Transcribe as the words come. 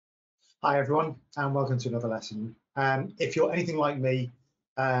Hi everyone, and welcome to another lesson. If you're anything like me,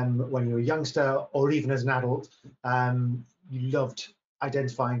 when you're a youngster or even as an adult, you loved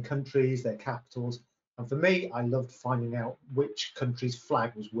identifying countries, their capitals, and for me, I loved finding out which country's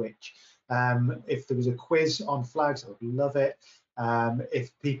flag was which. If there was a quiz on flags, I would love it.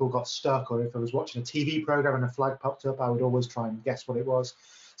 If people got stuck or if I was watching a TV program and a flag popped up, I would always try and guess what it was.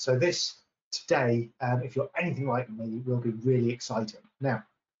 So this today, if you're anything like me, will be really exciting. Now,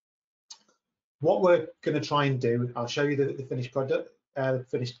 what we're going to try and do, I'll show you the finished product, the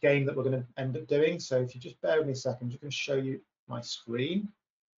finished game that we're going to end up doing. So if you just bear with me a second, I'm just going to show you my screen.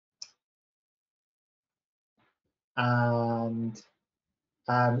 And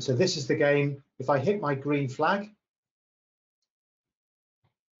so this is the game. If I hit my green flag,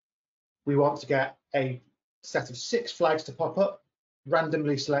 we want to get a set of 6 flags to pop up,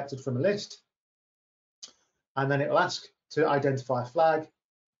 randomly selected from a list. And then it will ask to identify a flag,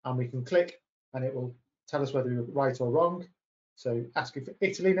 and we can click and it will tell us whether we're right or wrong. So asking for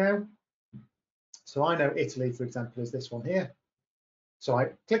Italy now. So I know Italy, for example, is this one here. So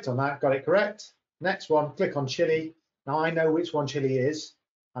I clicked on that, got it correct. Next one, click on Chile. Now I know which one Chile is,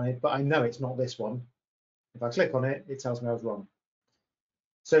 but I know it's not this one. If I click on it, it tells me I was wrong.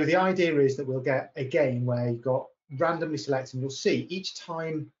 So the idea is that we'll get a game where you've got randomly selected, and you'll see each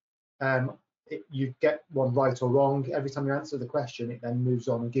time you get one right or wrong, every time you answer the question, it then moves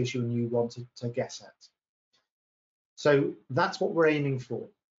on and gives you a new one to guess at. So that's what we're aiming for.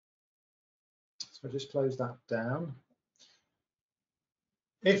 So I'll just close that down.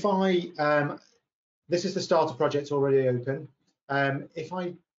 If I, this is the starter project already open. If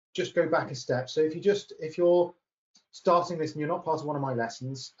I just go back a step, so if you're starting this and you're not part of one of my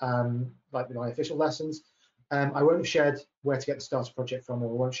lessons, like my official lessons, I won't have shared where to get the starter project from, or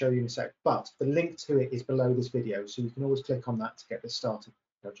I won't show you in a sec, but the link to it is below this video, so you can always click on that to get the starter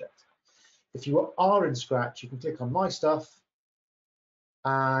project. If you are in Scratch, you can click on My Stuff,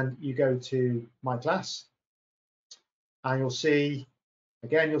 and you go to My Class, and you'll see,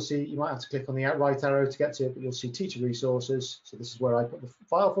 again, you might have to click on the right arrow to get to it, but you'll see Teacher Resources. So this is where I put the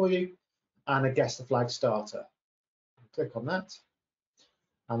file for you, and a Guess the Flag Starter. Click on that.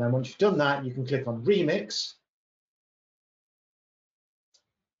 And then once you've done that, you can click on Remix,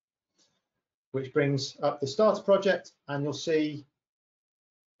 which brings up the starter project, and you'll see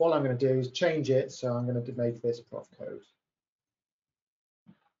what I'm going to do is change it. So I'm going to make this prof code.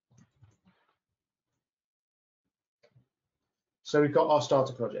 So we've got our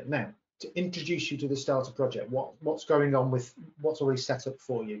starter project. Now, to introduce you to the starter project, what's going on with what's already set up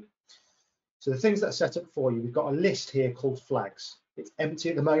for you. So the things that are set up for you, we've got a list here called flags. It's empty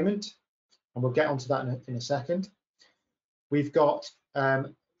at the moment, and we'll get onto that in a second. We've got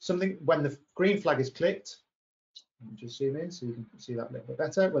something when the green flag is clicked. Let me just zoom in so you can see that a little bit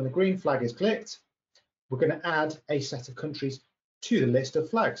better. When the green flag is clicked, we're going to add a set of countries to the list of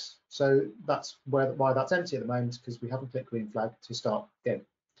flags. So that's why that's empty at the moment, because we haven't clicked green flag to start again.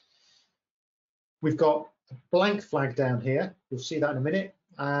 We've got a blank flag down here. You'll see that in a minute.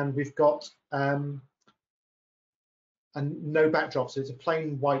 And we've got and no backdrop, so it's a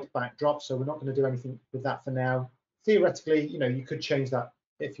plain white backdrop, so we're not going to do anything with that for now. Theoretically, you could change that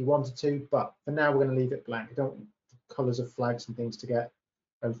if you wanted to, but for now we're going to leave it blank. I don't want the colours of flags and things to get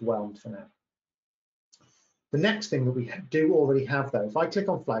overwhelmed for now. The next thing that we do already have, though, if I click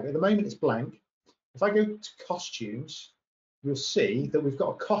on flag, at the moment it's blank. If I go to costumes, you'll see that we've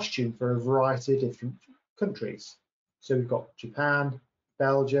got a costume for a variety of different countries. So we've got Japan,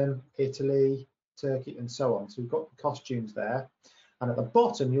 Belgium, Italy, Turkey, and so on. So we've got the costumes there. And at the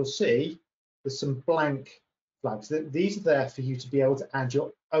bottom, you'll see there's some blank flags. These are there for you to be able to add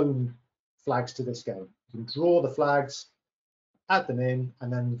your own flags to this game. You can draw the flags, add them in,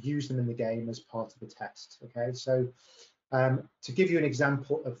 and then use them in the game as part of the test. Okay, so to give you an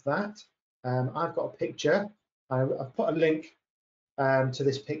example of that, I've got a picture. I've put a link to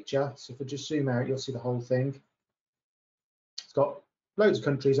this picture. So if I just zoom out, you'll see the whole thing. It's got loads of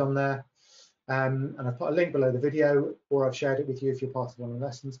countries on there, and I've put a link below the video, or I've shared it with you if you're part of one of the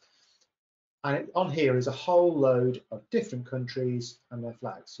lessons. And on here is a whole load of different countries and their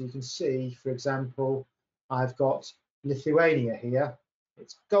flags. So you can see, for example, I've got Lithuania here.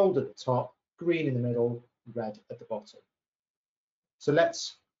 It's gold at the top, green in the middle, red at the bottom. So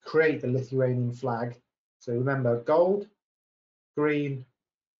let's create the Lithuanian flag. So remember, gold, green,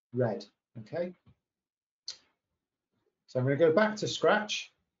 red. Okay. So I'm going to go back to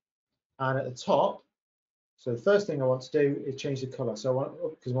Scratch, and at the top, so the first thing I want to do is change the color.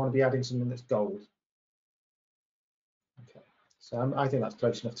 So because I want to be adding something that's gold. Okay, so I think that's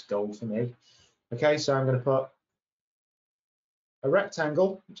close enough to gold for me. Okay, so I'm going to put a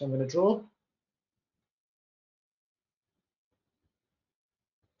rectangle, which I'm going to draw.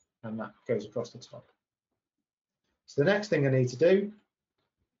 And that goes across the top. So the next thing I need to do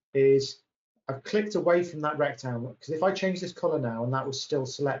is I've clicked away from that rectangle, because if I change this color now and that was still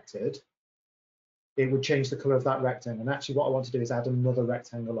selected, it would change the color of that rectangle. And actually what I want to do is add another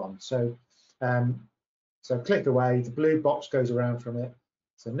rectangle on. So, so click away, the blue box goes around from it.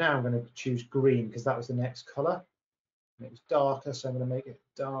 So now I'm going to choose green because that was the next color. And it was darker, so I'm going to make it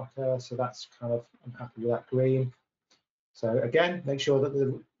darker. So that's kind of, I'm happy with that green. So again, make sure that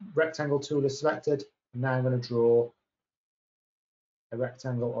the rectangle tool is selected. And now I'm going to draw a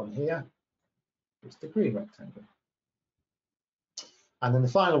rectangle on here. It's the green rectangle. And then the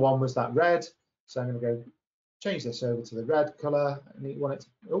final one was that red. So I'm going to go change this over to the red color. I need want it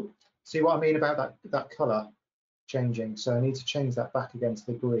to, see what I mean about that color changing. So I need to change that back again to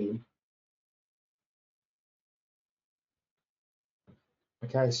the green.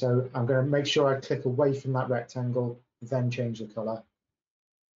 Okay, so I'm going to make sure I click away from that rectangle, then change the color.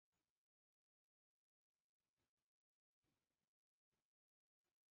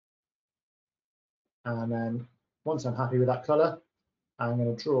 And then once I'm happy with that color, I'm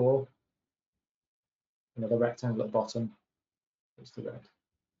going to draw another rectangle at the bottom. It's the red.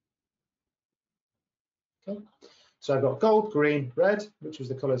 Okay, so I've got gold, green, red, which was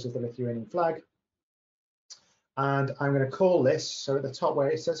the colors of the Lithuanian flag. And I'm going to call this, so at the top where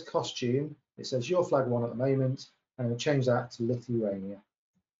it says costume, it says your flag 1 at the moment. I'm going to change that to Lithuania.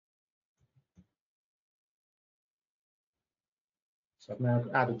 So I've now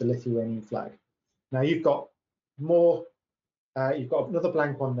added the Lithuanian flag. Now you've got more, you've got another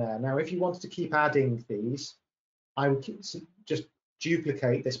blank one there. Now, if you wanted to keep adding these, I would just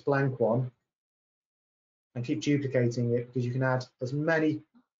duplicate this blank one and keep duplicating it, because you can add as many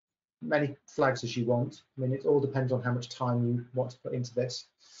flags as you want. I mean, it all depends on how much time you want to put into this.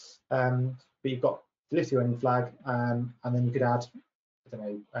 But you've got the Lithuanian flag, and then you could add, I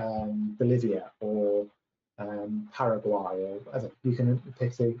don't know, Bolivia or Paraguay or whatever. You can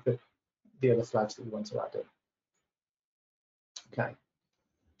pick the other flags that you want to add in. Okay,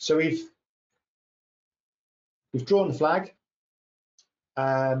 so we've drawn the flag.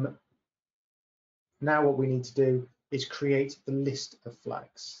 Now what we need to do is create the list of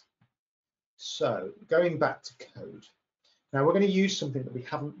flags. So going back to code, now we're going to use something that we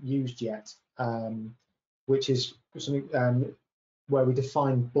haven't used yet, which is something where we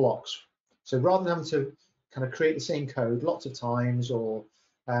define blocks. So rather than having to kind of create the same code lots of times, or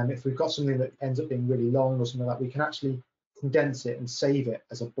if we've got something that ends up being really long or something like that, we can actually condense it and save it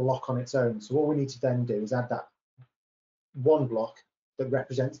as a block on its own. So what we need to then do is add that one block that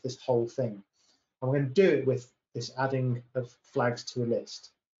represents this whole thing. And we're going to do it with this adding of flags to a list.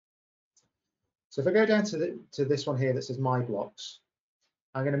 So if I go down to this one here that says my blocks,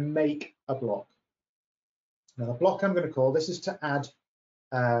 I'm going to make a block. Now the block I'm going to call, this is to add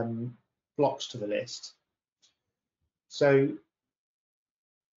blocks to the list. So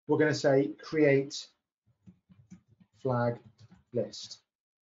we're going to say create flag list.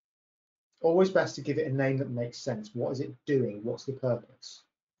 Always best to give it a name that makes sense. What is it doing? What's the purpose?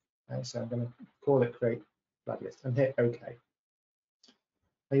 Okay, so I'm going to call it create flag list and hit OK.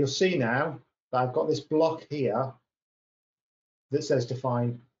 Now you'll see now that I've got this block here that says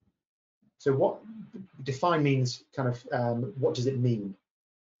define. So what define means kind of what does it mean?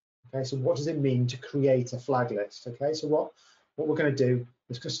 Okay, so what does it mean to create a flag list? Okay, so what we're going to do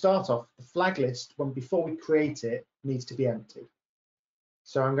is to start off the flag list, before we create it, needs to be empty.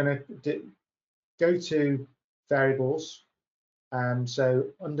 So I'm going to go to variables. So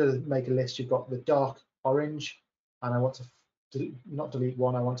under make a list, you've got the dark orange, and I want to not delete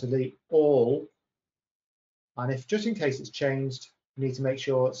one, I want to delete all. And if just in case it's changed, you need to make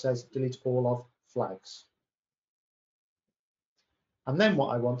sure it says delete all of flags. And then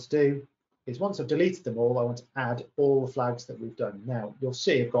what I want to do is, once I've deleted them all, I want to add all the flags that we've done. Now you'll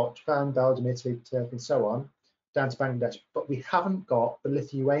see I've got Japan, Belgium, Italy, Turkey, and so on down to Bangladesh, but we haven't got the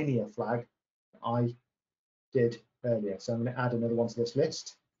Lithuania flag that I did earlier. So I'm going to add another one to this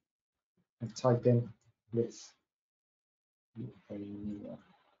list and type in Lithuania.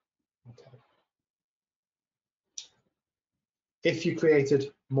 Okay. If you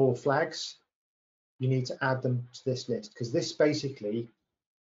created more flags, you need to add them to this list, because this basically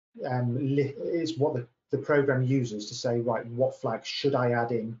is what the program uses to say, right, what flags should I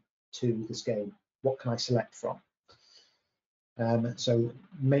add in to this game? What can I select from? So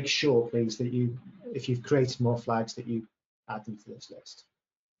make sure, please, that if you've created more flags, that you add them to this list.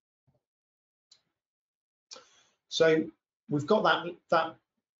 So we've got that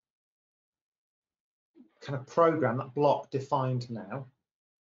kind of program, that block defined now.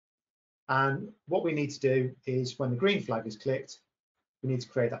 And what we need to do is when the green flag is clicked, we need to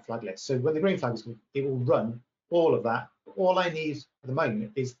create that flag list. So when the green flag is clicked, it will run all of that. All I need at the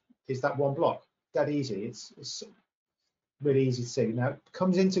moment is that one block. That easy. It's really easy to see. Now it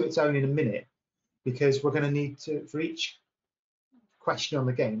comes into its own in a minute because we're going to need to, for each question on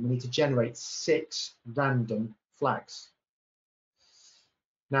the game, we need to generate 6 random flags.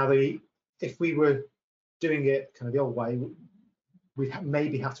 Now, if we were doing it kind of the old way, we'd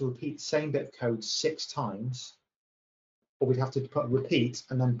maybe have to repeat the same bit of code 6 times, or we'd have to put repeat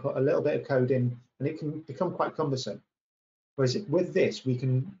and then put a little bit of code in, and it can become quite cumbersome. Whereas with this, we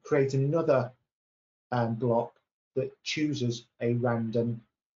can create another block that chooses a random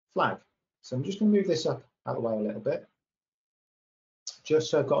flag. So I'm just going to move this up out of the way a little bit,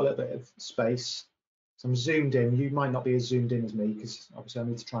 just so I've got a little bit of space. So I'm zoomed in. You might not be as zoomed in as me because obviously I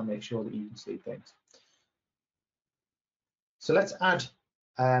need to try and make sure that you can see things. So let's add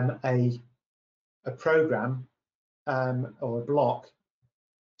a program or a block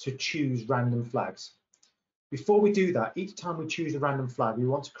to choose random flags. Before we do that, each time we choose a random flag, we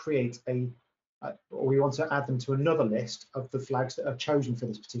want to create or we want to add them to another list of the flags that are chosen for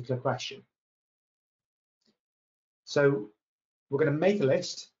this particular question. So we're going to make a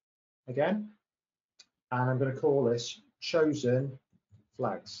list again, and I'm going to call this chosen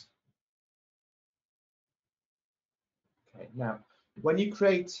flags. Okay, now when you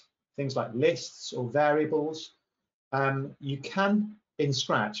create things like lists or variables, you can in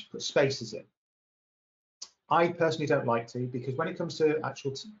Scratch put spaces in. I personally don't like to, because when it comes to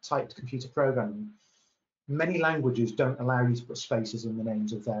actual typed computer programming, many languages don't allow you to put spaces in the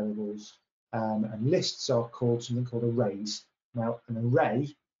names of variables, and lists are called something called arrays. Now, an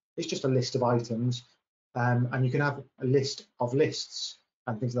array is just a list of items, and you can have a list of lists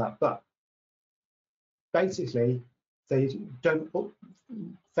and things like that, but basically they don't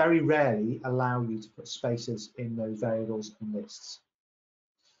very rarely allow you to put spaces in those variables and lists.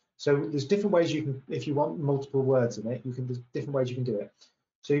 So there's different ways you can, if you want multiple words in it, there's different ways you can do it.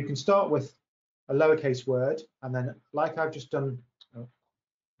 So you can start with a lowercase word, and then like I've just done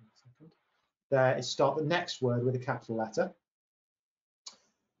there, is start the next word with a capital letter.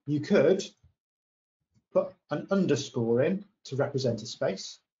 You could put an underscore in to represent a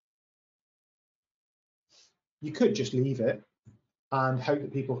space. You could just leave it and hope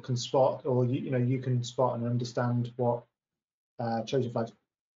that people can spot, or you can spot and understand what chosen flags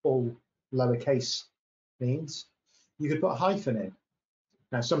all lowercase means. You could put a hyphen in.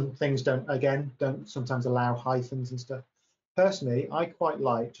 Now, some things don't sometimes allow hyphens and stuff. Personally, I quite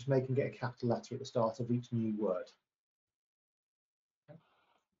like just making it a capital letter at the start of each new word.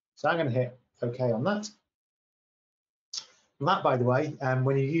 So I'm going to hit OK on that. And that, by the way,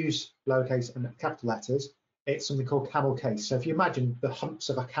 when you use lowercase and capital letters, it's something called camel case. So if you imagine the humps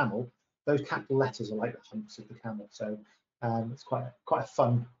of a camel, those capital letters are like the humps of the camel. So it's quite a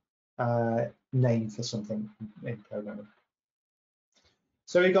fun name for something in programming.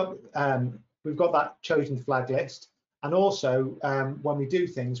 So we've got that chosen flag list, and also when we do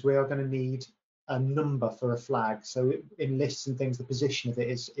things, we are going to need a number for a flag. So in lists and things, the position of it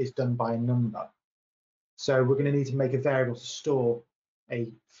is done by a number. So we're going to need to make a variable to store a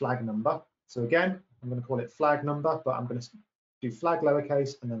flag number. So again, I'm going to call it flag number, but I'm going to do flag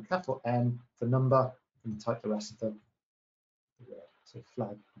lowercase and then capital N for number, and type the rest of the word. So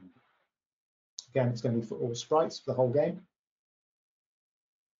flag number. Again, it's going to be for all sprites for the whole game.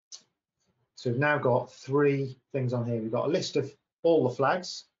 So we've now got 3 things on here. We've got a list of all the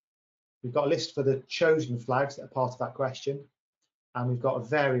flags. We've got a list for the chosen flags that are part of that question. And we've got a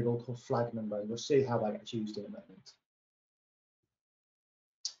variable called flag number. And we'll see how that gets used in a moment.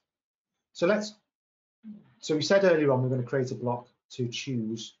 So we said earlier on we're going to create a block to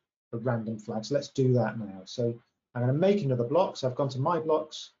choose a random flag. So let's do that now. So I'm going to make another block. So I've gone to my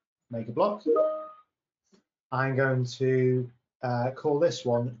blocks, make a block. I'm going to call this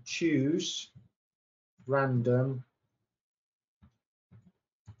one choose random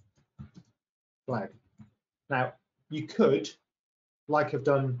flag. Now you could, like I've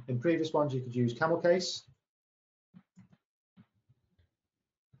done in previous ones, you could use camel case.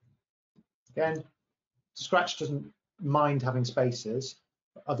 Again, Scratch doesn't mind having spaces,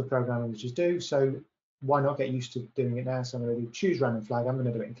 but other programming languages do, so why not get used to doing it now? So I'm going to do choose random flag. I'm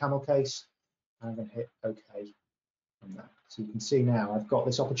going to do it in camel case, and I'm going to hit OK on that. So you can see now I've got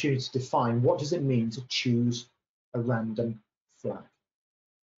this opportunity to define what does it mean to choose a random flag.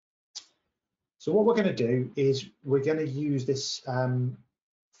 So what we're going to do is we're going to use this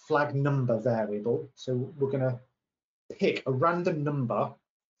flag number variable. So we're going to pick a random number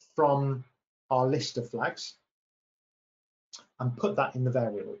from our list of flags and put that in the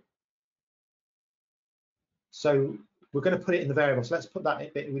variable. So we're going to put it in the variable. So let's put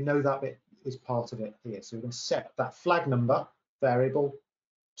that bit, we know that bit is part of it here. So we're going to set that flag number variable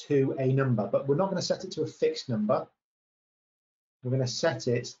to a number, but we're not going to set it to a fixed number. We're going to set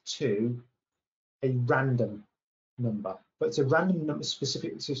it to a random number, but it's a random number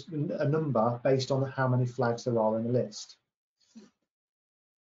specific to a number based on how many flags there are in the list.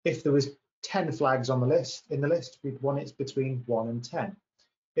 If there was 10 flags on the list, we'd want it between 1 and 10.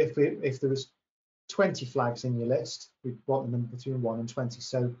 If there was 20 flags in your list, we'd want them between 1 and 20.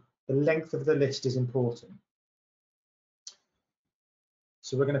 So the length of the list is important.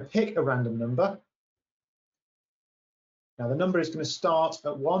 So we're going to pick a random number. Now the number is going to start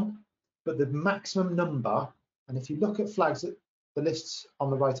at 1, but the maximum number, and if you look at flags at the lists on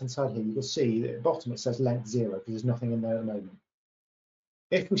the right hand side here, you can see that at the bottom it says length 0 because there's nothing in there at the moment.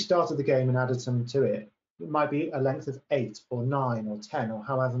 If we started the game and added some to it, it might be a length of 8 or 9 or 10 or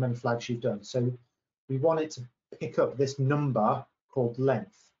however many flags you've done. So we want it to pick up this number called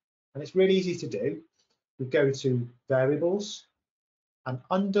length. And it's really easy to do. We go to variables, and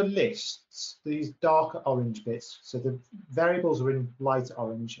under lists, these darker orange bits, so the variables are in light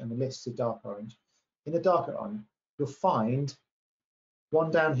orange and the lists are dark orange. In the darker orange, you'll find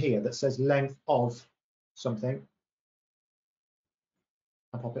one down here that says length of something.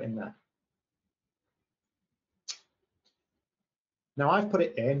 I'll pop it in there. Now I've put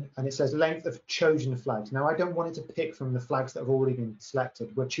it in and it says length of chosen flags. Now I don't want it to pick from the flags that have already been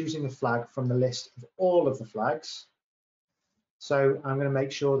selected. We're choosing a flag from the list of all of the flags. So I'm going to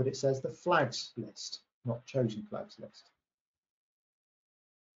make sure that it says the flags list, not chosen flags list.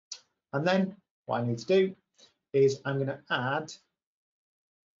 And then what I need to do is I'm going to add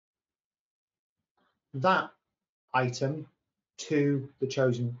that item to the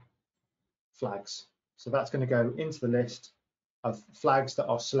chosen flags. So that's going to go into the list of flags that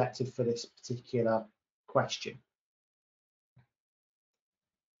are selected for this particular question.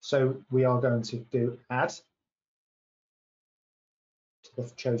 So we are going to do add to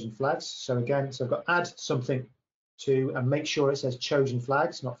the chosen flags. So again, so I've got add something to, and make sure it says chosen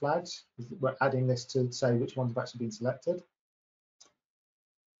flags, not flags. We're adding this to say which ones have actually been selected.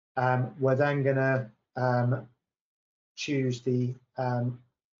 We're then going to choose the,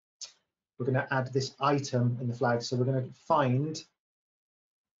 we're going to add this item in the flag. So we're going to find,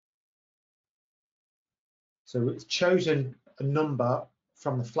 so it's chosen a number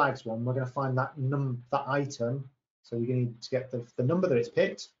from the flags one. We're going to find that that item. So you're going to need to get the number that it's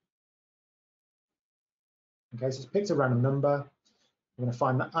picked. Okay, so it's picked a random number. We're going to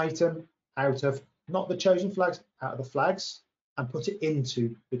find that item out of, not the chosen flags, out of the flags, and put it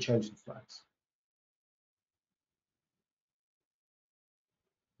into the chosen flags.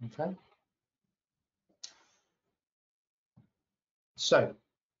 Okay. So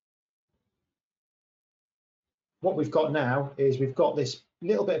what we've got now is we've got this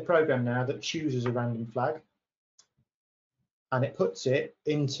little bit of program now that chooses a random flag and it puts it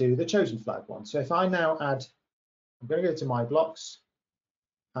into the chosen flag one. So if I now add, I'm going to go to my blocks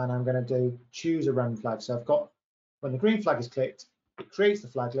and I'm going to do choose a random flag. So I've got, when the green flag is clicked, it creates the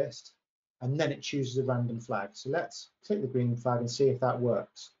flag list and then it chooses a random flag. So let's click the green flag and see if that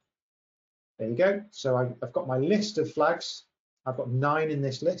works. There you go. So I've got my list of flags. I've got 9 in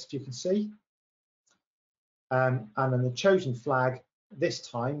this list, you can see. And then the chosen flag this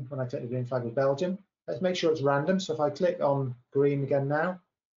time, when I click the green flag, was Belgium. Let's make sure it's random. So if I click on green again now,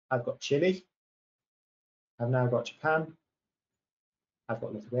 I've got Chile. I've now got Japan. I've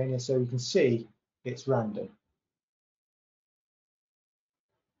got Lithuania. So you can see it's random.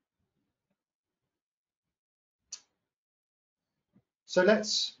 So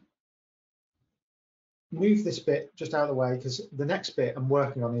let's move this bit just out of the way because the next bit I'm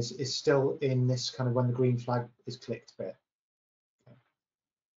working on is still in this kind of when the green flag is clicked bit. Okay.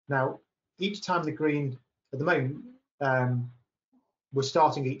 Now, each time the green, at the moment, we're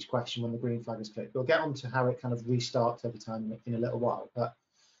starting each question when the green flag is clicked. We'll get on to how it kind of restarts every time in a little while, but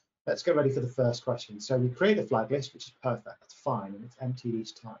let's get ready for the first question. So we create the flag list, which is perfect, that's fine, and it's emptied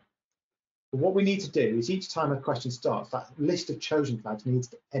each time. But what we need to do is each time a question starts, that list of chosen flags needs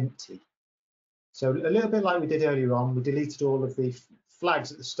to empty. So a little bit like we did earlier on, we deleted all of the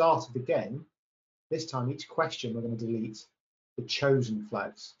flags at the start of the game. This time, each question, we're going to delete the chosen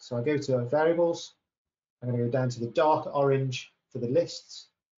flags. So I go to variables, I'm going to go down to the dark orange for the lists.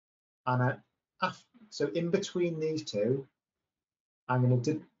 And so in between these two, I'm going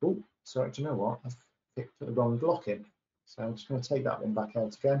to do, oh, sorry, do you know what? I've put the wrong block in. So I'm just going to take that one back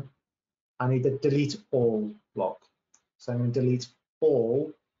out again. I need the delete all block. So I'm going to delete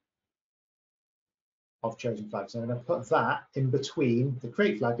all of chosen flags. I'm going to put that in between the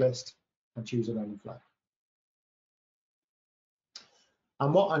create flag list and choose a random flag.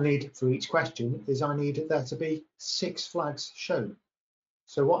 And what I need for each question is I need there to be 6 flags shown.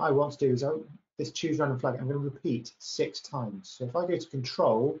 So what I want to do is this choose random flag, I'm going to repeat 6 times. So if I go to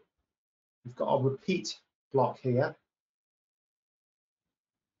control, we've got a repeat block here.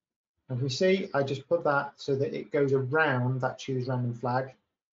 And we see I just put that so that it goes around that choose random flag.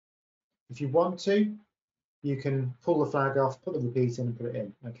 If you want to, you can pull the flag off, put the repeat in and put it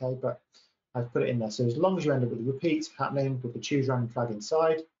in, okay? But I've put it in there. So as long as you end up with the repeat happening with the choose random flag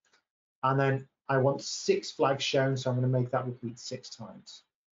inside, and then I want 6 flags shown, so I'm going to make that repeat 6 times.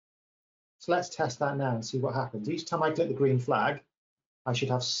 So let's test that now and see what happens. Each time I click the green flag, I should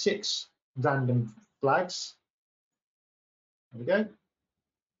have 6 random flags. There we go.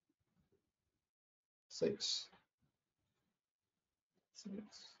 6.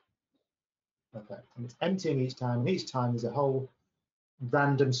 Okay, and it's emptying each time, and each time there's a whole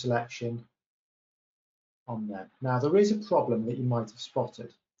random selection on there. Now there is a problem that you might have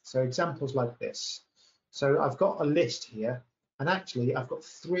spotted. So examples like this. So I've got a list here, and actually I've got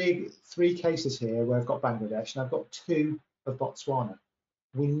three cases here where I've got Bangladesh, and I've got 2 of Botswana.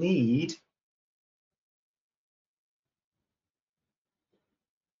 We need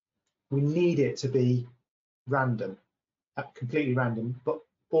it to be random, completely random, but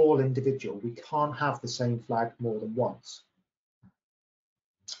all individual. We can't have the same flag more than once.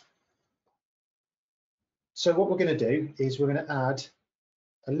 So what we're going to do is we're going to add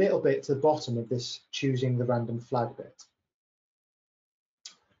a little bit to the bottom of this choosing the random flag bit.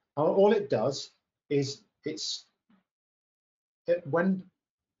 All it does is when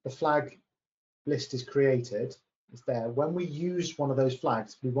the flag list is created, it's there. When we use one of those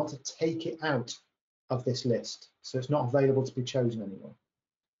flags, we want to take it out of this list, so it's not available to be chosen anymore.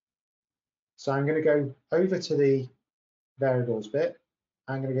 So I'm going to go over to the variables bit.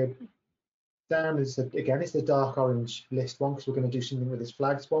 I'm going to go down again, it's the dark orange list one, because we're going to do something with this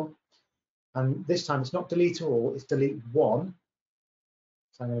flags one. And this time it's not delete all, it's delete 1.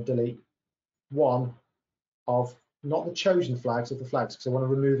 So I'm going to delete 1 of not the chosen flags of the flags, because I want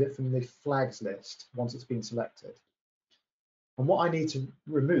to remove it from the flags list once it's been selected. And what I need to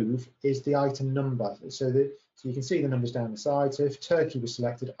remove is the item number. So you can see the numbers down the side. So if Turkey was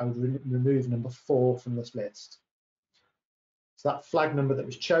selected, I would remove number 4 from this list. So that flag number that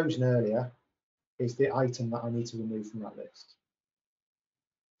was chosen earlier is the item that I need to remove from that list.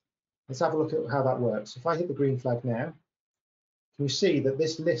 Let's have a look at how that works. If I hit the green flag now, you see that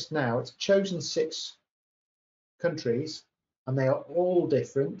this list now, it's chosen 6 countries, and they are all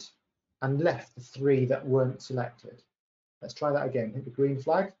different, and left the 3 that weren't selected. Let's try that again. Hit the green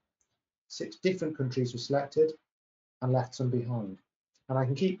flag. 6 different countries were selected and left some behind. And I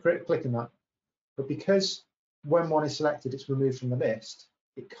can keep clicking that, but because when one is selected, it's removed from the list,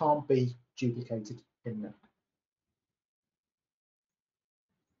 it can't be duplicated in there.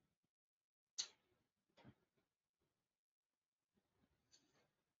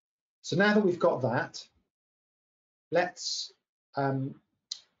 So now that we've got that, let's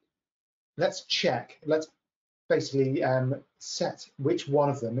check. Let's basically set which one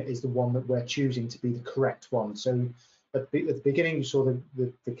of them is the one that we're choosing to be the correct one. So at the beginning, you saw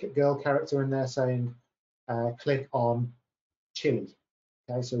the girl character in there saying, click on Chile.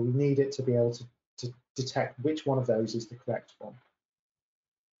 Okay, so we need it to be able to detect which one of those is the correct one.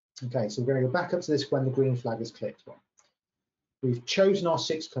 Okay, so we're going to go back up to this when the green flag is clicked on. We've chosen our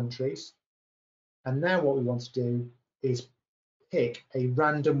 6 countries, and now what we want to do is pick a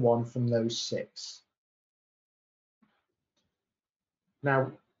random one from those 6.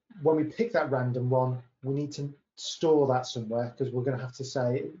 Now, when we pick that random one, we need to store that somewhere, because we're going to have to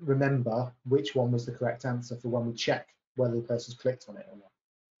say, remember which one was the correct answer for when we check whether the person's clicked on it or not.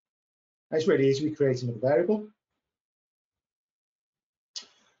 It's really easy. We create another variable.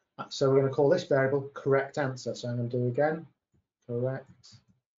 So we're going to call this variable correct answer. So I'm going to do again, correct.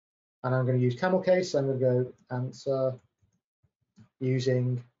 And I'm going to use camel case. I'm going to go answer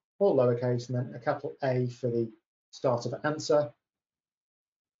using all lowercase and then a capital A for the start of answer.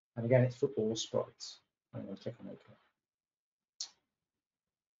 And again, it's for all sprites. I'm going to click on OK.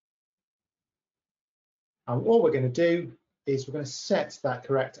 And all we're going to do is we're going to set that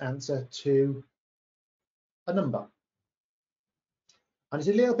correct answer to a number. And it's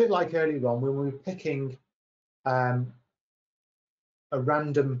a little bit like earlier on when we were picking a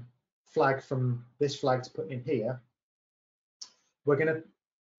random flag from this flag to put in here. We're going to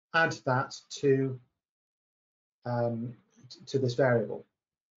add that to this variable.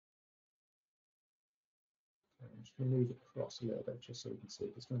 I'm just going to move it across a little bit just so you can see.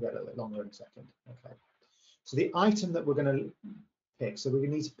 It's going to get a little bit longer in a second. Okay. So the item that we're going to pick, so we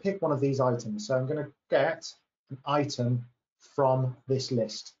need to pick one of these items. So I'm going to get an item from this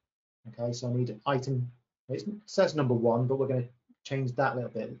list. Okay, so I need an item. It says number 1, but we're going to change that a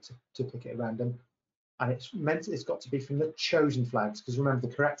little bit to pick it at random. And it's got to be from the chosen flags, because remember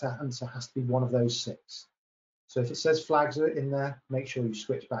the correct answer has to be one of those 6. So if it says flags are in there, make sure you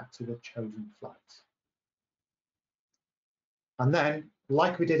switch back to the chosen flags. And then,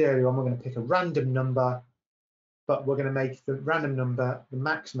 like we did earlier on, we're going to pick a random number, but we're going to make the random number the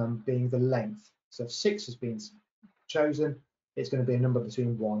maximum being the length. So if 6 has been chosen, it's going to be a number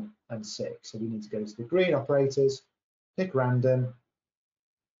between 1 and 6. So we need to go to the green operators, pick random,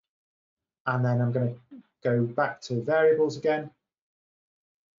 and then I'm going to go back to variables again,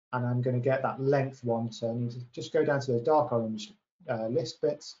 and I'm going to get that length one. So I need to just go down to those dark orange list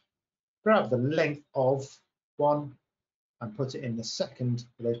bits, grab the length of 1, and put it in the second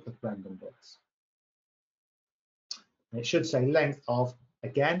of those pick random bits. And it should say length of,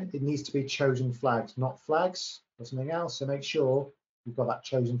 again, it needs to be chosen flags, not flags or something else. So make sure you've got that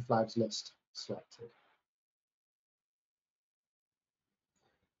chosen flags list selected.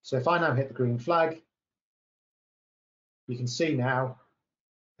 So if I now hit the green flag, you can see now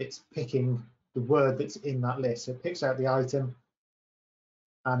it's picking the word that's in that list. So it picks out the item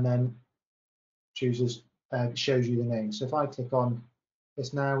and then chooses, shows you the name. So if I click on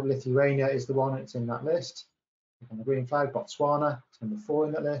this now, Lithuania is the one that's in that list. Click on the green flag, Botswana, it's number 4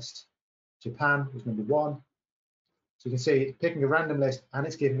 in that list. Japan was number 1. So you can see it's picking a random list and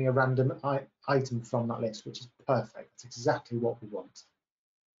it's giving me a random item from that list, which is perfect. It's exactly what we want.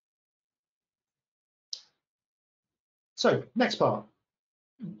 So next part,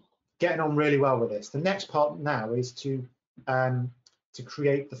 getting on really well with this. The next part now is to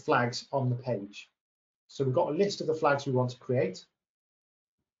create the flags on the page. So we've got a list of the flags we want to create,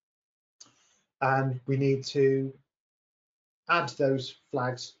 and we need to add those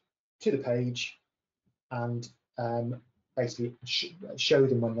flags to the page and basically show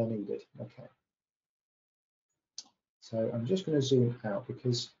them when they're needed. Okay. So I'm just going to zoom out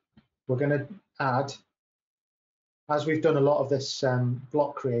because we're going to add, as we've done a lot of this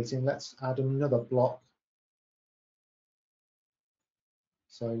block creating, let's add another block.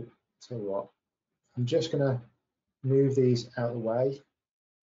 So tell you what, I'm just going to move these out of the way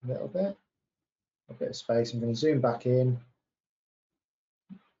a little bit, a bit of space. I'm going to zoom back in.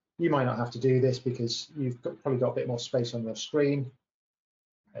 You might not have to do this because you've probably got a bit more space on your screen.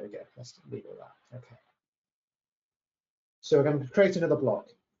 There we go, let's leave it at that. Okay. So we're going to create another block.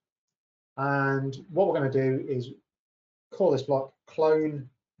 And what we're going to do is call this block clone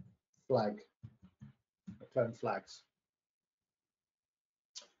flag, clone flags.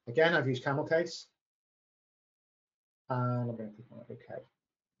 Again, I've used camel case. And I'm going to click on OK.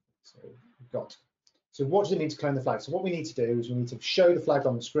 So we've got. So what does it mean to clone the flag? So what we need to do is we need to show the flag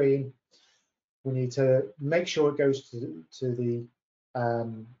on the screen. We need to make sure it goes to the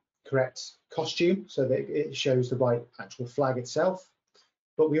correct costume so that it shows the right actual flag itself.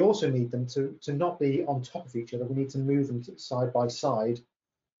 But we also need them to not be on top of each other. We need to move them side by side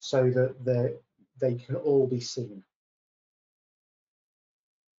so that they can all be seen.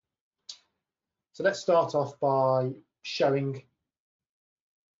 So let's start off by showing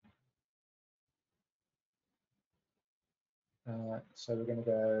so we're going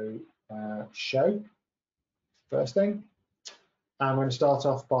to go show first thing, and we're going to start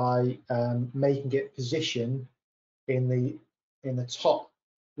off by making it position in the top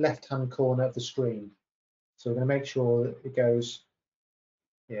left-hand corner of the screen. So we're going to make sure that it goes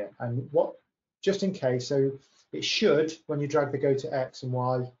here. And what, just in case, so it should, when you drag the go to X and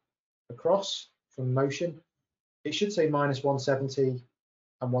Y across from motion, it should say -170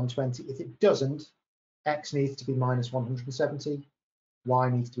 and 120. If it doesn't, X needs to be -170, Y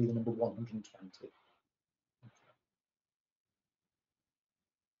needs to be the number 120.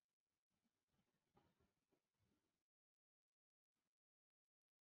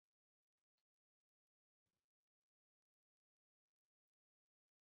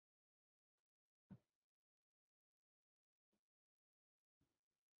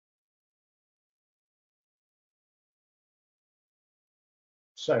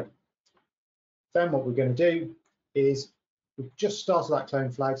 So then what we're going to do is we've just started that clone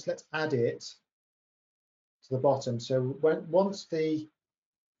flags. Let's add it to the bottom. So once the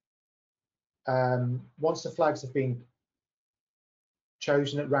flags have been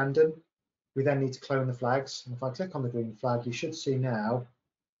chosen at random, we then need to clone the flags. And if I click on the green flag, you should see now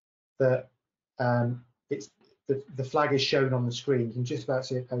that the flag is shown on the screen. You can just about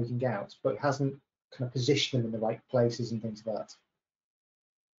see it poking out, but it hasn't kind of positioned them in the right places and things like that.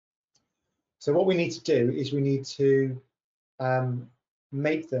 So what we need to do is we need to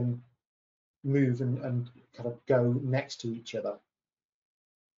make them move and kind of go next to each other.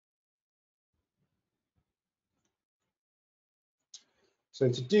 So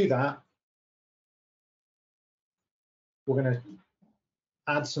to do that, we're going to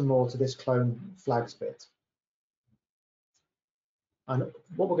add some more to this clone flags bit. And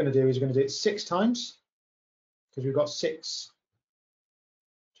what we're going to do is we're going to do it 6 times, because we've got 6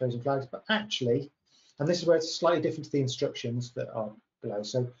 chosen flags, but actually, and this is where it's slightly different to the instructions that are below.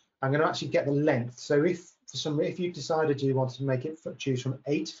 So I'm going to actually get the length. So if you decided you wanted to make it choose from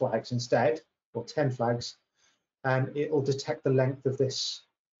 8 flags instead, or 10 flags, it will detect the length of this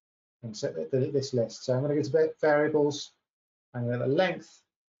and so this list. So I'm going to go to variables. I'm going to get the length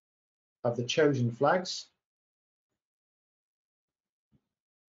of the chosen flags.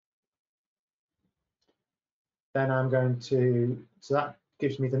 Then I'm going to, so that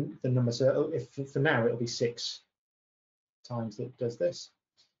gives me the number. So if for now it'll be 6 times that it does this.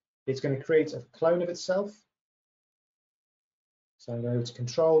 It's going to create a clone of itself. So I'm going to go to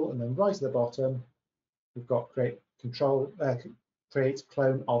control and then right at the bottom, we've got create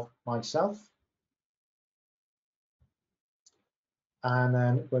clone of myself. And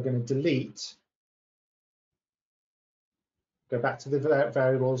then we're going to delete, go back to the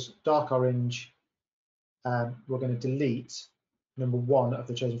variables, dark orange. We're going to delete number 1 of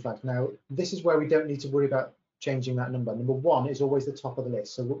the chosen flags. Now, this is where we don't need to worry about changing that number. Number 1 is always the top of the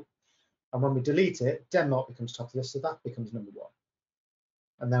list. So, and when we delete it, Denmark becomes top of the list, so that becomes number 1.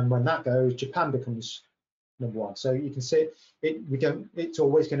 And then when that goes, Japan becomes number 1. So you can see it's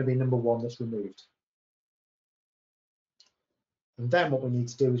always going to be number 1 that's removed. And then what we need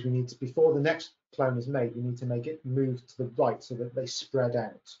to do is we need to, before the next clone is made, we need to make it move to the right so that they spread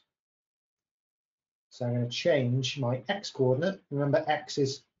out. So I'm going to change my X coordinate. Remember, X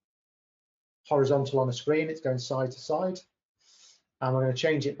is horizontal on the screen, it's going side to side. And we're going to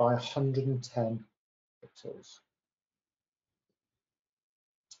change it by 110 pixels.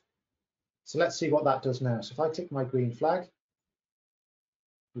 So let's see what that does now. So if I click my green flag,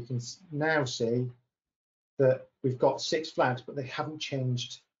 we can now see that we've got 6 flags, but they haven't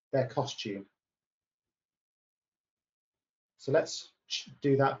changed their costume. So let's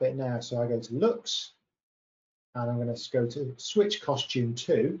do that bit now. So I go to looks, and I'm going to go to switch costume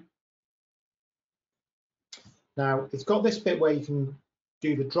to. Now it's got this bit where you can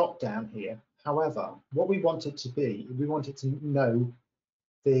do the drop down here. However, what we want it to be, we want it to know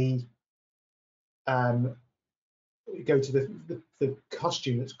the go to the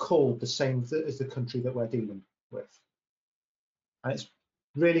costume that's called the same as the country that we're dealing with. And it's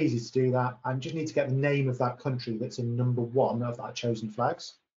really easy to do that. I just need to get the name of that country that's in number 1 of that chosen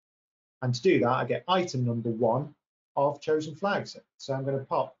flags. And to do that, I get item number 1 of chosen flags. So I'm going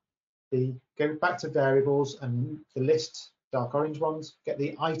to go back to variables and the list, dark orange ones, get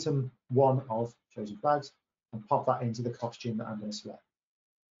the item 1 of chosen flags and pop that into the costume that I'm going to select.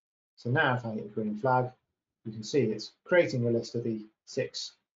 So now if I hit the green flag, you can see it's creating a list of the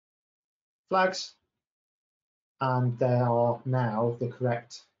 6 flags, and they are now the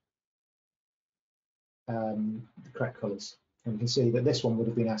correct colours. And you can see that this one would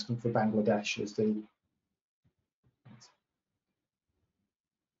have been asking for Bangladesh as the.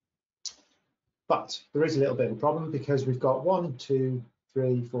 But there is a little bit of a problem because we've got 1, 2,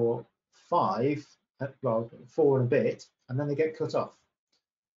 3, 4, 5, well, 4 and a bit, and then they get cut off.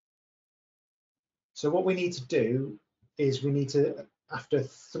 So what we need to do is we need to, after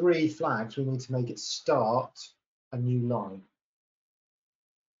 3 flags, we need to make it start a new line.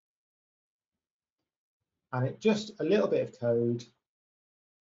 And it's just a little bit of code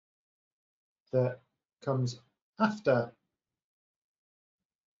that comes after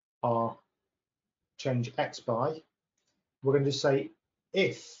our change X by. We're going to just say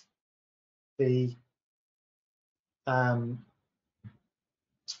if the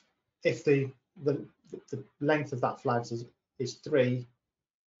length of that flag is 3,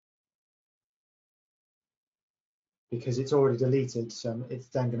 because it's already deleted, so it's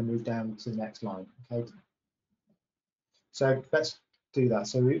then going to move down to the next line. Okay, so let's do that.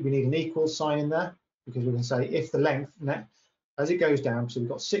 So we need an equals sign in there, because we can say if the length, as it goes down, so we've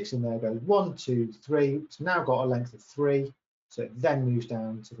got 6 in there, goes 1, 2, 3. It's now got a length of 3, so it then moves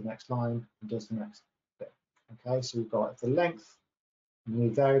down to the next line and does the next bit. Okay, so we've got the length. We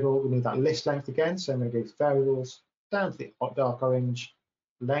need variable, we need that list length again, so I'm going to go to variables, down to the dark orange,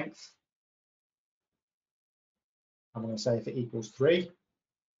 length. I'm going to say if it equals 3.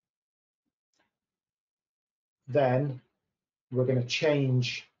 Then we're going to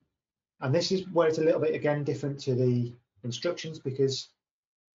change, and this is where it's a little bit, again, different to the instructions, because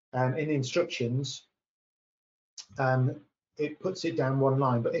in the instructions, it puts it down one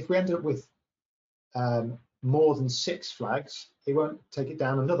line. But if we end up with more than 6 flags, it won't take it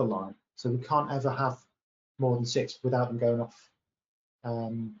down another line. So we can't ever have more than 6 without them going off,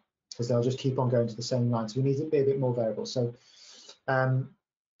 because they'll just keep on going to the same line. So we need to be a bit more variable. So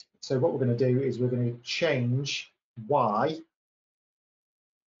so what we're going to do is we're going to change Y,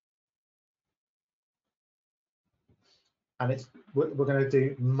 and we're going to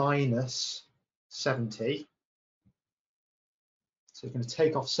do minus 70. So we're going to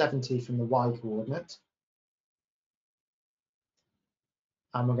take off 70 from the Y coordinate,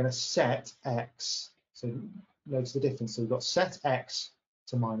 and we're going to set X. So notice the difference. So we've got set X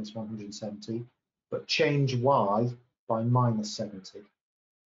to minus 170, but change Y by minus 70.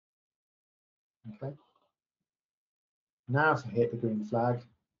 Okay. Now if I hit the green flag,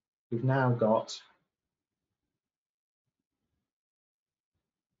 we've now got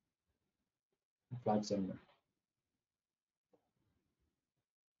the flags in them.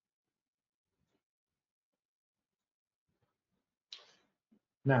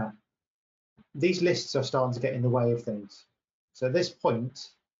 Now, these lists are starting to get in the way of things. So at this point,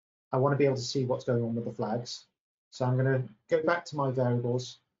 I want to be able to see what's going on with the flags. So I'm going to go back to my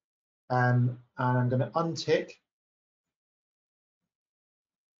variables, and I'm going to untick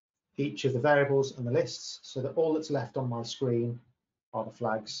each of the variables and the lists so that all that's left on my screen are the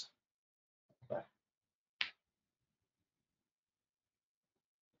flags. Okay.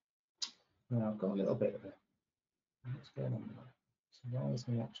 Now I've got a little bit of it. What's going on there? So why is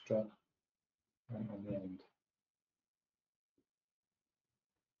the extra on the end?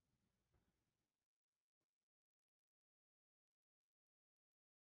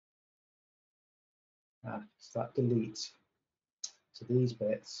 So that deletes. So these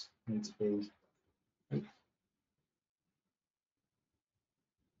bits need to be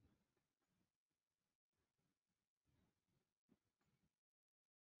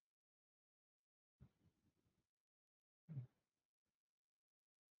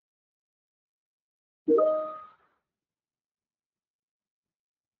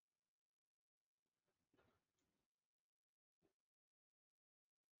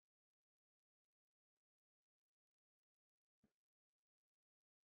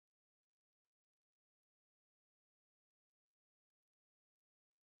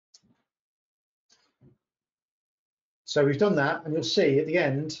so we've done that, and you'll see at the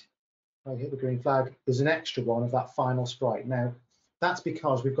end, I hit the green flag, there's an extra one of that final sprite. Now, that's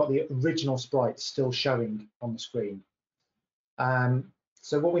because we've got the original sprite still showing on the screen.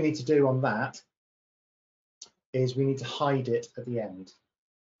 So what we need to do on that is we need to hide it at the end.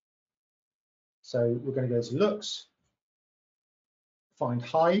 So we're going to go to looks, find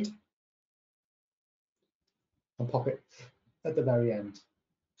hide, and pop it at the very end.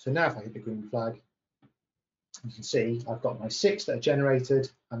 So now if I hit the green flag, you can see I've got my 6 that are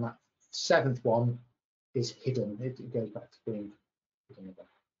generated, and that 7th one is hidden. It goes back to being hidden again.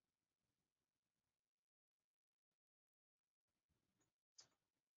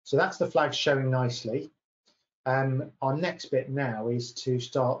 So that's the flag showing nicely. Our next bit now is to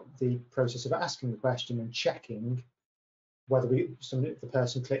start the process of asking the question and checking whether the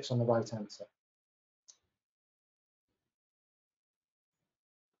person clicks on the right answer.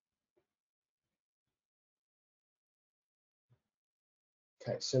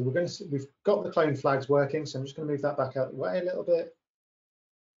 Okay, so we've got the clone flags working, so I'm just going to move that back out of the way a little bit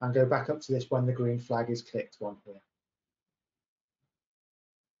and go back up to this when the green flag is clicked one here.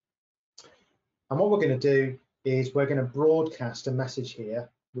 And what we're going to do is we're going to broadcast a message here,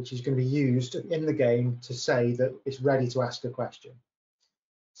 which is going to be used in the game to say that it's ready to ask a question.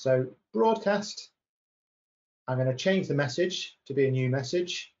 So broadcast, I'm going to change the message to be a new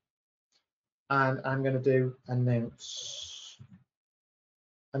message, and I'm going to do announce.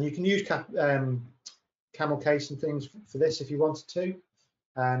 And you can use camel case and things for this if you wanted to.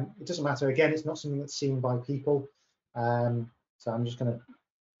 It doesn't matter. Again, it's not something that's seen by people. So I'm just going to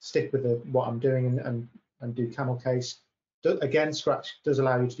stick with what I'm doing and do camel case. Again, Scratch does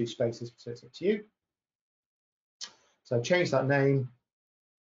allow you to do spaces, so it's up to you. So I've changed that name.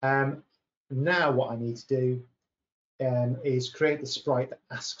 Now what I need to do is create the sprite that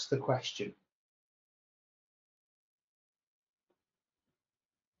asks the question.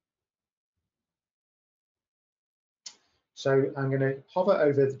 So I'm going to hover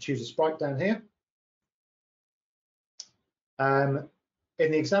over the choose a sprite down here. In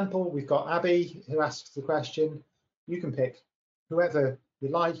the example, we've got Abby who asks the question. You can pick whoever you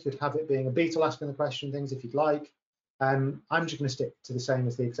like. You could have it being a beetle asking the question, things if you'd like. I'm just going to stick to the same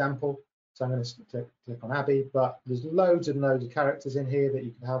as the example. So I'm going to click on Abby, but there's loads and loads of characters in here that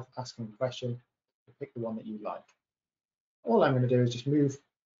you can have asking the question. Pick the one that you like. All I'm going to do is just move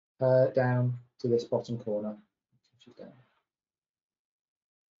down to this bottom corner.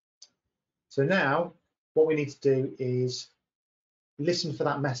 So now what we need to do is listen for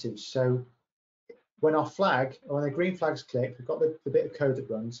that message. So when our flag, or when the green flag's clicked, we've got the bit of code that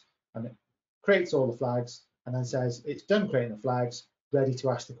runs, and it creates all the flags and then says it's done creating the flags, ready to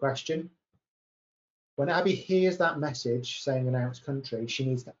ask the question. When Abby hears that message saying announce country, she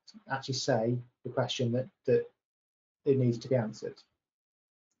needs to actually say the question that it needs to be answered.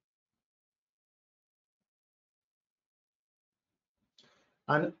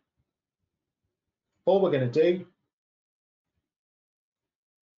 And all we're going to do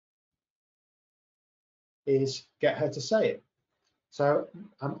is get her to say it. So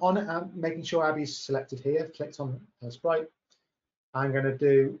I'm making sure Abby's selected here, clicked on her sprite. I'm going to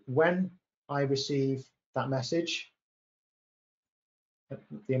do when I receive that message,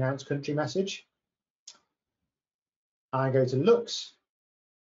 the announce country message, I go to looks,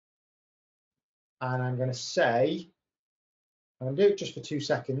 and I'm going to say, I'm going to do it just for 2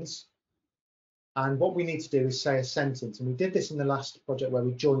 seconds. And what we need to do is say a sentence. And we did this in the last project where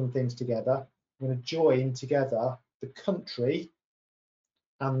we joined things together. I'm going to join together the country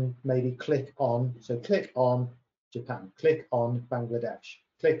and maybe click on, so click on Japan, click on Bangladesh,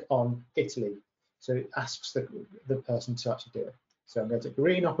 click on Italy. So it asks the person to actually do it. So I'm going to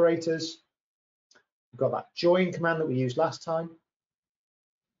green operators. We've got that join command that we used last time.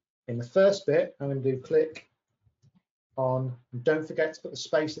 In the first bit, I'm going to do click on, and don't forget to put the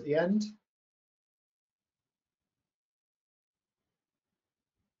space at the end.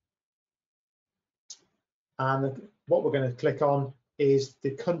 And what we're going to click on is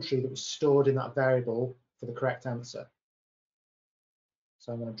the country that was stored in that variable for the correct answer.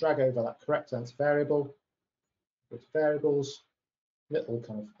 So I'm going to drag over that correct answer variable with variables, little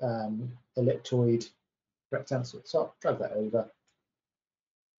kind of elliptoid correct answer at the top, drag that over.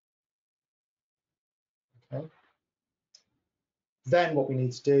 Okay. Then what we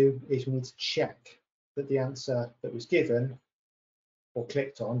need to do is we need to check that the answer that was given or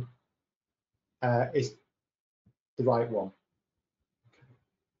clicked on is the right one.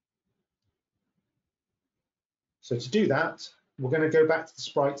 So to do that, we're going to go back to the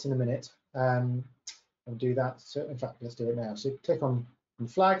sprites in a minute and do that. So in fact, let's do it now. So click on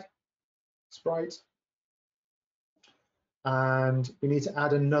flag, sprite, and we need to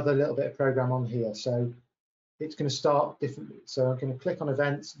add another little bit of program on here. So it's going to start differently. So I'm going to click on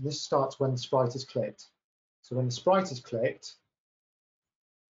events, and this starts when the sprite is clicked. So when the sprite is clicked,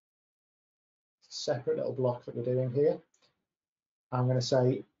 it's a separate little block that we're doing here. I'm going to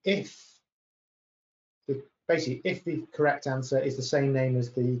say if basically if the correct answer is the same name as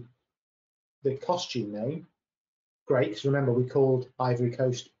the costume name, great, because remember we called Ivory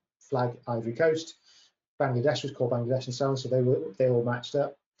Coast flag Ivory Coast, Bangladesh was called Bangladesh, and so on, so they all matched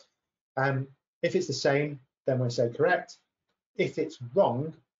up. If it's the same, then we'll say correct. If it's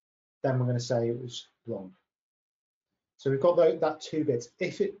wrong, then we're going to say it was wrong. So we've got that 2 bits.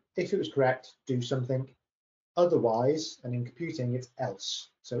 If it was correct, do something. Otherwise, and in computing, it's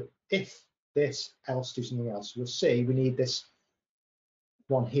else. So if this, else do something else. You'll see we need this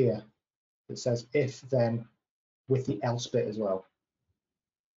one here that says if then with the else bit as well.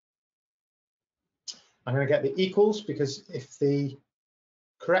 I'm going to get the equals, because if the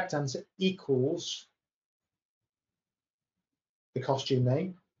correct answer equals the costume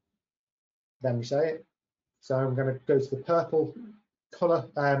name, then we say it. So I'm going to go to the purple color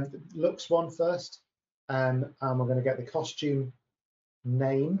looks one first, and we're going to get the costume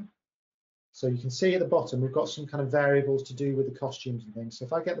name. So you can see at the bottom we've got some kind of variables to do with the costumes and things. So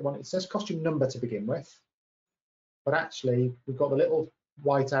if I get the one, it says costume number to begin with, but actually we've got the little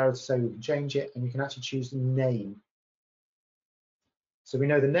white arrow to say we can change it, and you can actually choose the name. So we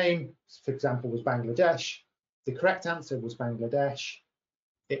know the name, for example, was Bangladesh. The correct answer was Bangladesh.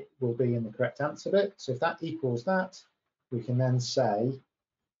 It will be in the correct answer bit. So if that equals that, we can then say,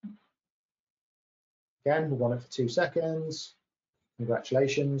 again, we want it for 2 seconds.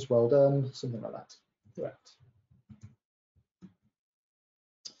 Congratulations, well done, something like that. Correct.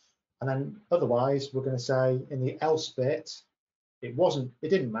 And then otherwise, we're going to say in the else bit, it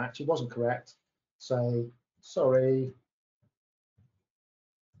didn't match, it wasn't correct. Say, sorry,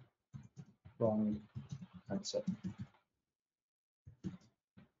 wrong answer.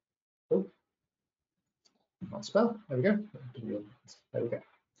 Oh, not spell. There we go. There we go.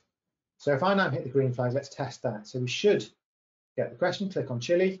 So if I now hit the green flag, let's test that. So we should get the question, click on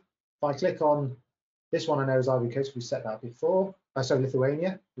Chile. If I click on this one, I know is Ivory Coast, we set that before. sorry,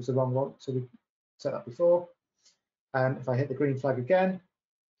 Lithuania was the wrong one, so we set that before. If I hit the green flag again,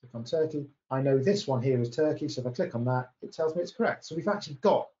 click on Turkey, I know this one here is Turkey, so if I click on that, it tells me it's correct. So we've actually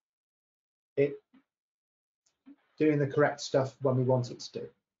got it doing the correct stuff when we want it to do.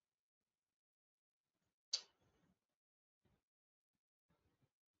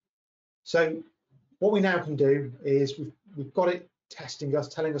 So what we now can do is we've got it testing us,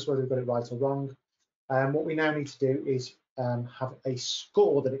 telling us whether we've got it right or wrong. What we now need to do is have a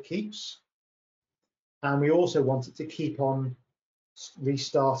score that it keeps. And we also want it to keep on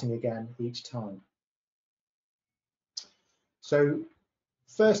restarting again each time. So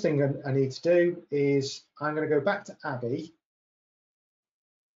first thing I need to do is I'm going to go back to Abby,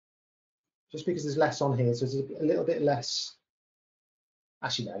 just because there's less on here, so there's a little bit less.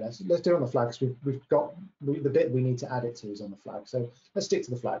 Actually, no, let's do it on the flag, because we've got the bit we need to add it to is on the flag. So let's stick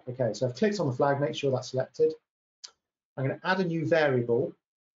to the flag. Okay, so I've clicked on the flag, make sure that's selected. I'm going to add a new variable,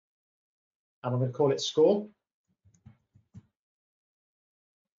 and I'm going to call it score.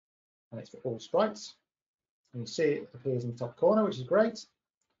 And it's for all sprites. And you see it appears in the top corner, which is great.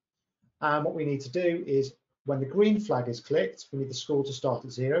 And what we need to do is, when the green flag is clicked, we need the score to start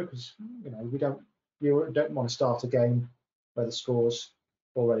at 0, because we don't want to start a game where the score's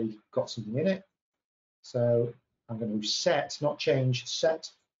already got something in it. So I'm going to set, not change, set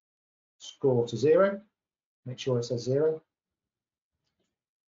score to 0. Make sure it says 0.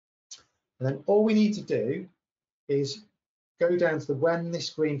 And then all we need to do is go down to the when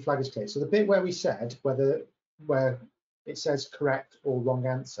this green flag is clicked. So the bit where we said where it says correct or wrong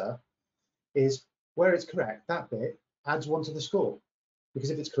answer is where it's correct. That bit adds 1 to the score, because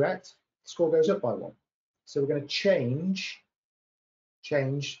if it's correct, the score goes up by 1. So we're going to change,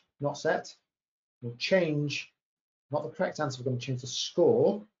 not set. We'll change, not the correct answer. We're going to change the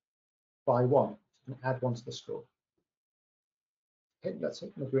score by 1 and add 1 to the score. Let's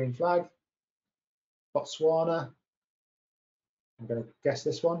hit the green flag. Botswana. I'm going to guess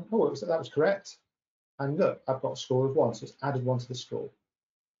this one. Oh, that was correct. And look, I've got a score of 1, so it's added 1 to the score.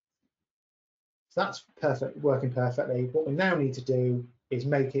 So that's perfect, working perfectly. What we now need to do is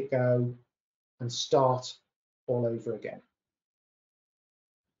make it go and start all over again.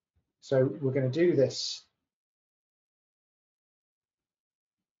 So we're going to do this.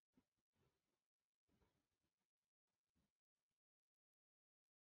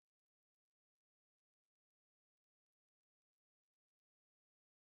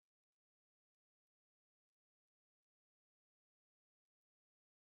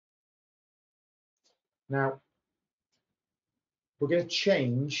 Now, we're going to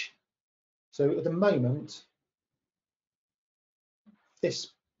change. So at the moment,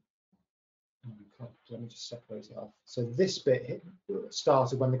 this, let me just separate it off. So this bit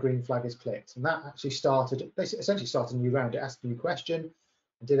started when the green flag is clicked, and that actually started, essentially started a new round. It asked a new question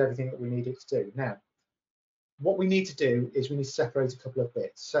and did everything that we needed to do. Now, what we need to do is we need to separate a couple of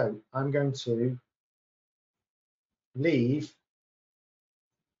bits. So I'm going to leave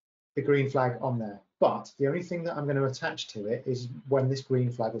the green flag on there, but the only thing that I'm going to attach to it is when this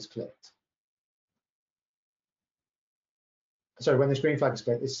green flag is clicked. Sorry, when this green flag is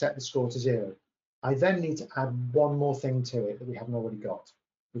clicked, is set the score to 0. I then need to add one more thing to it that we haven't already got,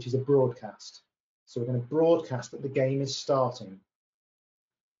 which is a broadcast. So we're going to broadcast that the game is starting,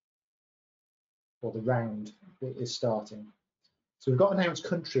 or the round is starting. So we've got announced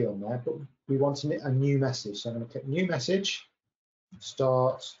country on there, but we want a new message. So I'm going to click new message,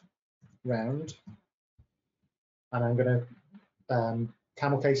 start round, and I'm going to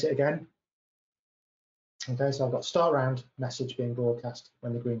camel case it again. Okay, so I've got start round message being broadcast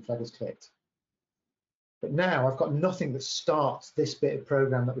when the green flag is clicked. But now I've got nothing that starts this bit of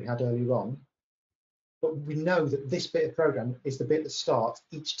program that we had earlier on. But we know that this bit of program is the bit that starts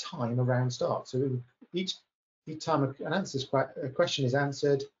each time a round starts. So each time a question is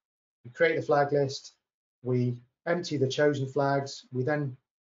answered, we create a flag list, we empty the chosen flags, we then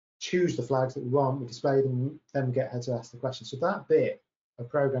choose the flags that we want, we display them, then we get her to ask the question. So that bit of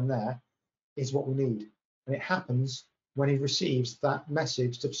program there is what we need. And it happens when he receives that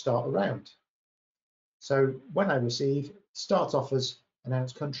message to start a round. So when I receive, starts off as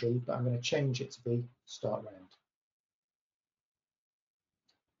announced country, but I'm going to change it to be start round.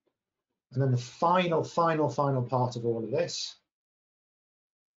 And then the final part of all of this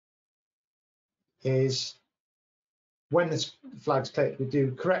is when this flag's clicked, we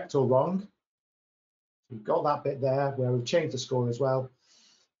do correct or wrong. We've got that bit there where we've changed the score as well.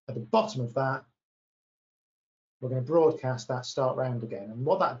 At the bottom of that, we're going to broadcast that start round again. And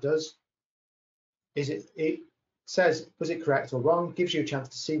what that does is it says, was it correct or wrong? Gives you a chance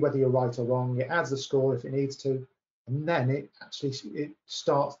to see whether you're right or wrong. It adds the score if it needs to. And then it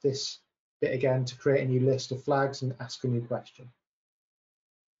starts this bit again to create a new list of flags and ask a new question.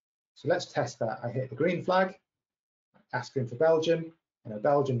 So let's test that. I hit the green flag, asking for Belgium. I know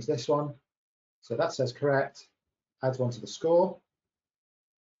Belgium's this one. So that says correct, adds one to the score.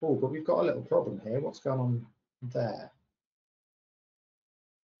 Oh, but we've got a little problem here. What's going on there?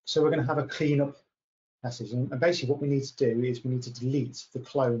 So we're going to have a cleanup message. And basically what we need to do is we need to delete the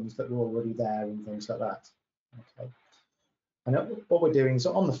clones that were already there and things like that. Okay. And what we're doing is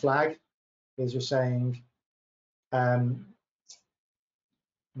on the flag is we're saying, when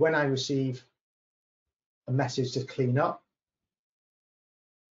I receive a message to clean up,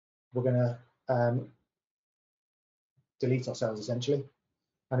 we're going to delete ourselves essentially.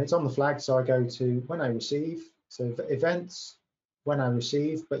 And it's on the flag, so I go to when I receive, so events, when I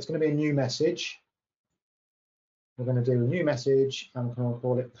receive, but it's going to be a new message. We're going to do a new message, and I'm going to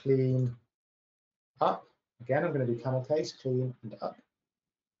call it clean up. Again, I'm going to do camel case, clean and up.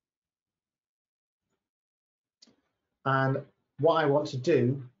 And what I want to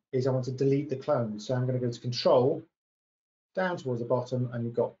do is I want to delete the clone. So I'm going to go to Control, down towards the bottom, and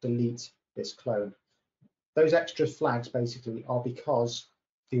you've got delete this clone. Those extra flags basically are because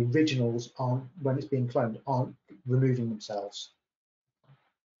the originals aren't, when it's being cloned, aren't removing themselves.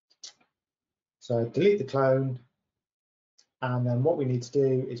 So delete the clone, and then what we need to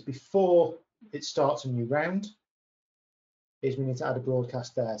do is before it starts a new round, is we need to add a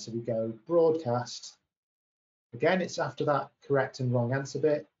broadcast there. So we go broadcast. Again, it's after that correct and wrong answer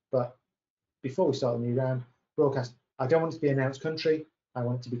bit, but before we start the new round, broadcast. I don't want it to be announced country, I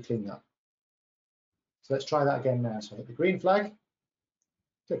want it to be clean up. So let's try that again now. So I hit the green flag,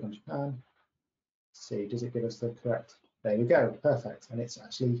 click on Japan, see, does it give us the correct? There we go, perfect. And it's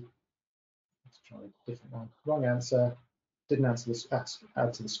actually, let's try a different one. Wrong answer, didn't answer this,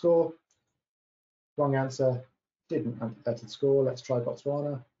 add to the score. Wrong answer, didn't add to the score. Let's try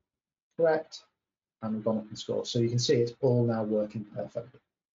Botswana, correct, and we've gone up in score. So you can see it's all now working perfectly.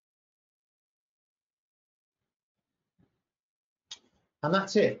 And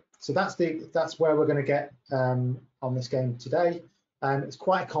that's it. So that's where we're going to get on this game today. It's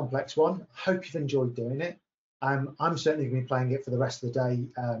quite a complex one. I hope you've enjoyed doing it. I'm certainly going to be playing it for the rest of the day,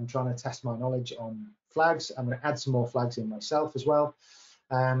 trying to test my knowledge on flags. I'm going to add some more flags in myself as well.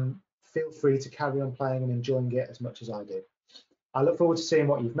 Feel free to carry on playing and enjoying it as much as I do. I look forward to seeing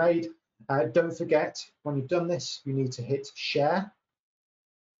what you've made. Don't forget, when you've done this, you need to hit share.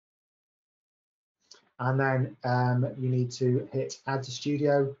 And then you need to hit add to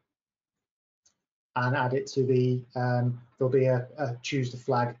studio and add it to the, there'll be a choose the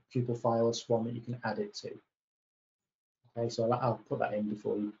flag pupil files one that you can add it to. Okay, so I'll put that in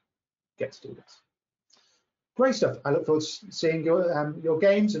before you get to do this. Great stuff. I look forward to seeing your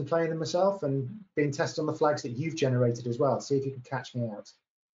games and playing them myself and being tested on the flags that you've generated as well. See if you can catch me out.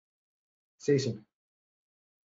 See you soon.